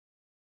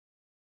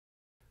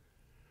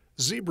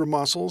Zebra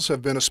mussels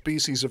have been a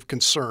species of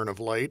concern of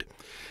late.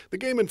 The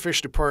Game and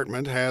Fish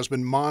Department has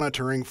been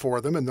monitoring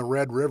for them in the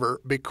Red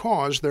River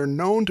because they're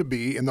known to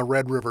be in the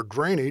Red River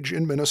drainage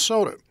in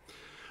Minnesota.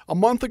 A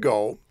month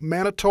ago,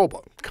 Manitoba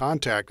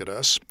contacted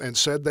us and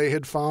said they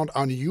had found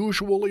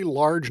unusually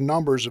large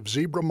numbers of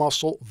zebra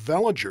mussel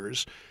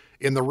veligers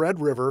in the Red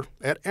River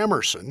at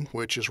Emerson,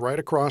 which is right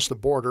across the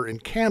border in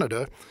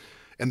Canada,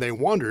 and they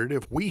wondered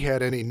if we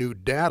had any new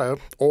data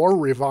or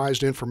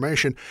revised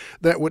information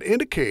that would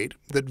indicate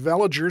that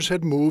veligers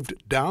had moved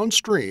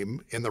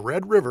downstream in the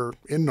Red River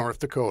in North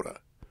Dakota.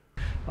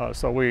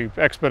 So we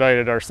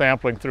expedited our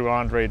sampling through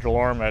Andre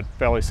Delorme at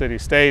Valley City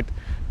State.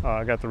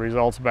 Got the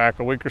results back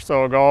a week or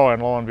so ago,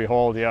 and lo and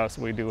behold, yes,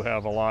 we do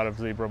have a lot of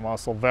zebra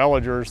mussel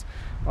veligers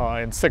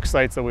in 6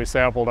 sites that we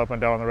sampled up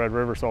and down the Red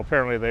River. So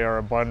apparently they are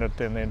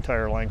abundant in the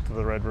entire length of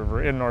the Red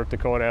River in North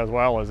Dakota as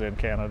well as in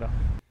Canada.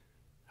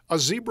 A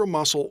zebra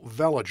mussel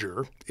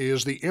veliger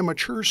is the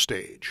immature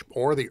stage,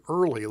 or the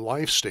early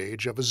life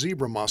stage of a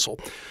zebra mussel.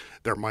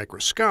 They're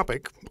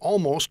microscopic,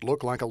 almost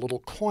look like a little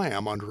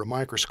clam under a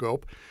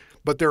microscope,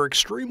 but they're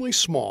extremely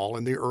small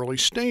in the early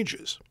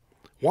stages.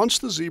 Once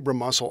the zebra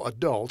mussel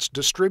adults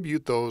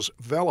distribute those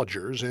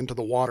veligers into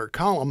the water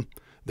column,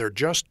 they're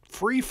just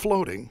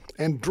free-floating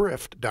and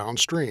drift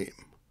downstream.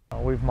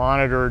 We've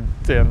monitored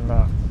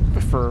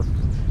for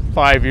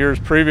 5 years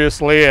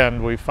previously,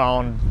 and we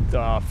found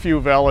a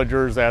few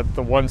veligers at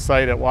the one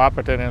site at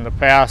Wahpeton in the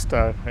past,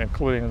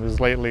 including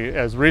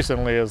as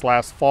recently as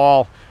last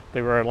fall.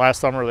 Last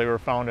summer they were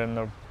found in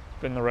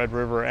the Red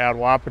River at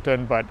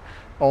Wahpeton, but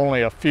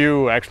only a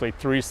few, actually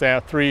three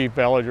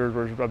veligers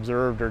were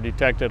observed or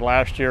detected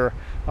last year,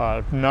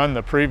 none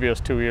the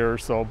previous 2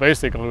 years. So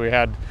basically we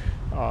had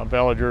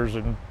veligers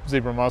and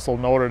zebra mussel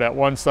noted at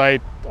one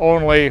site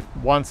only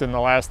once in the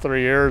last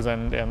 3 years,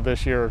 and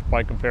this year,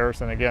 by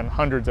comparison, again,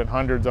 hundreds and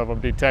hundreds of them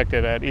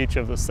detected at each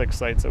of the 6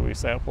 sites that we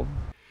sampled.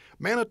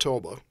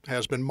 Manitoba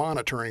has been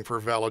monitoring for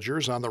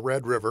veligers on the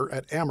Red River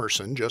at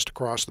Emerson, just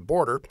across the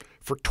border,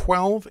 for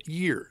 12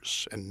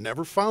 years and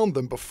never found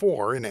them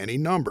before in any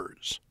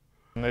numbers.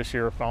 And this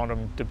year found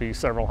them to be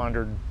several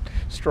hundred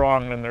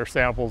strong in their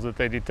samples that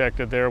they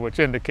detected there, which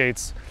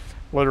indicates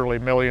literally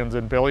millions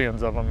and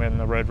billions of them in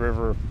the Red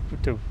River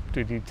to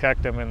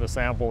detect them in the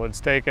sample it's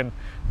taken.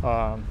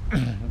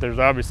 There's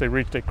obviously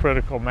reached a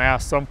critical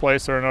mass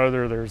someplace or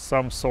another. There's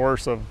some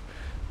source of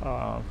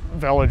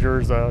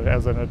veligers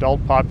as an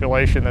adult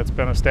population that's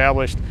been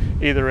established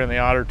either in the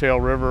Otter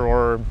Tail River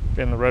or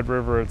in the Red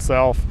River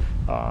itself.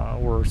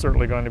 We're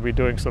certainly going to be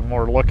doing some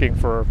more looking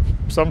for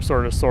some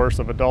sort of source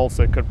of adults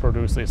that could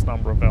produce this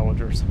number of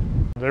veligers.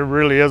 There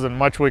really isn't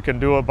much we can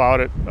do about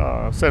it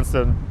since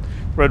the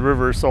Red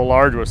River is so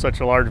large with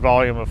such a large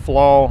volume of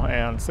flow,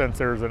 and since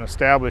there's an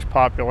established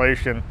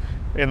population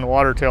in the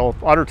Otter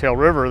Tail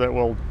River that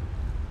will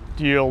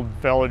yield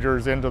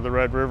veligers into the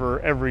Red River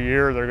every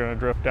year. They're going to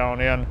drift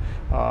down in.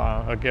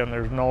 Again,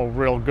 there's no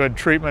real good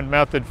treatment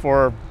method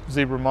for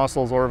zebra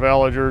mussels or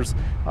veligers.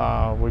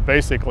 We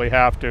basically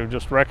have to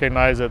just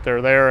recognize that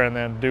they're there and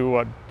then do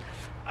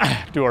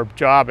our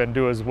job and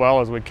do as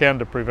well as we can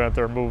to prevent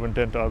their movement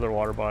into other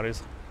water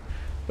bodies.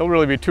 There'll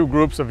really be 2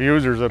 groups of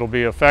users that'll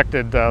be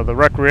affected. The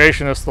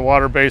recreationists, the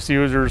water-based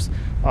users,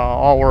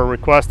 all we're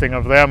requesting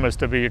of them is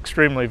to be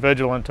extremely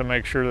vigilant to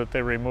make sure that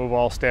they remove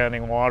all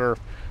standing water,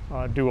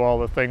 do all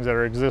the things that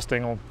are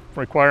existing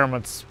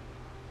requests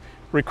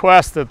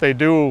that they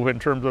do in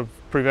terms of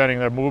preventing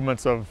the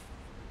movements of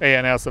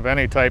ANS of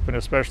any type, and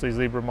especially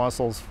zebra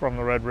mussels from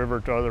the Red River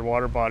to other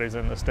water bodies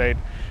in the state.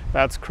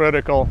 That's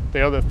critical.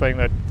 The other thing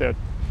that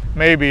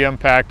may be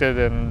impacted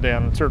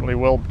and certainly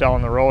will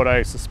down the road,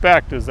 I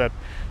suspect, is that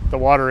the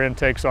water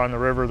intakes on the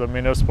river, the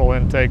municipal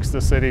intakes,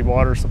 the city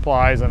water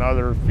supplies, and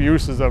other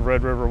uses of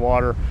Red River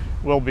water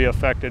will be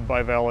affected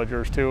by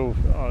veligers too,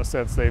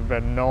 since they've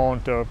been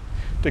known to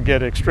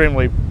get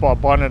extremely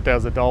abundant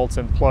as adults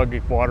and plug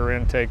water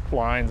intake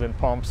lines and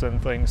pumps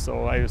and things.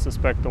 So I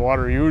suspect the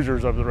water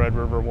users of the Red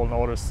River will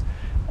notice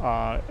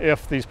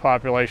if these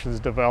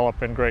populations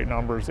develop in great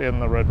numbers in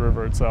the Red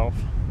River itself.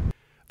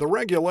 The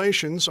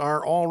regulations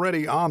are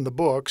already on the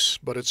books,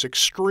 but it's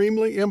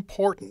extremely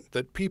important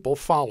that people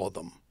follow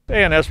them.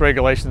 ANS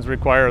regulations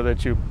require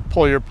that you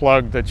pull your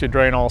plug, that you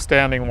drain all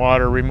standing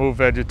water, remove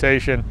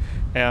vegetation,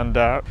 and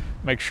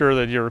make sure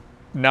that you're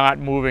not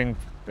moving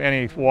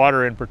any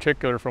water in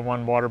particular from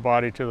one water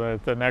body to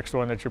the next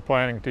one that you're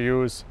planning to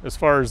use. As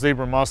far as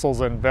zebra mussels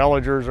and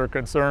veligers are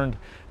concerned,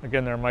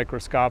 again, they're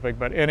microscopic,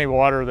 but any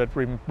water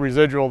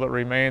residual that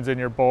remains in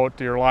your boat,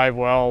 your live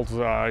wells,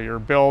 your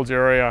bilge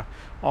area,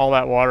 all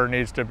that water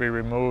needs to be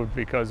removed,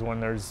 because when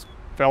there's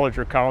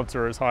veliger counts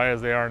are as high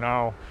as they are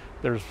now,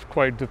 there's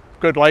quite a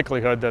good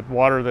likelihood that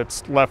water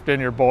that's left in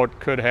your boat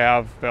could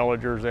have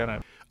veligers in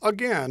it.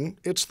 Again,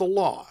 it's the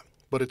law,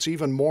 but it's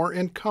even more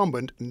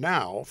incumbent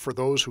now for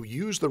those who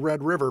use the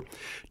Red River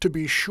to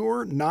be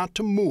sure not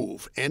to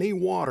move any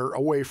water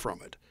away from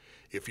it.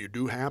 If you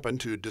do happen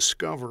to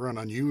discover an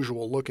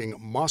unusual-looking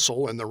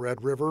mussel in the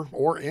Red River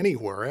or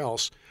anywhere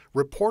else,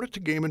 report it to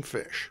Game and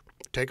Fish.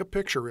 Take a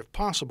picture if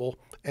possible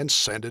and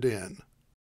send it in.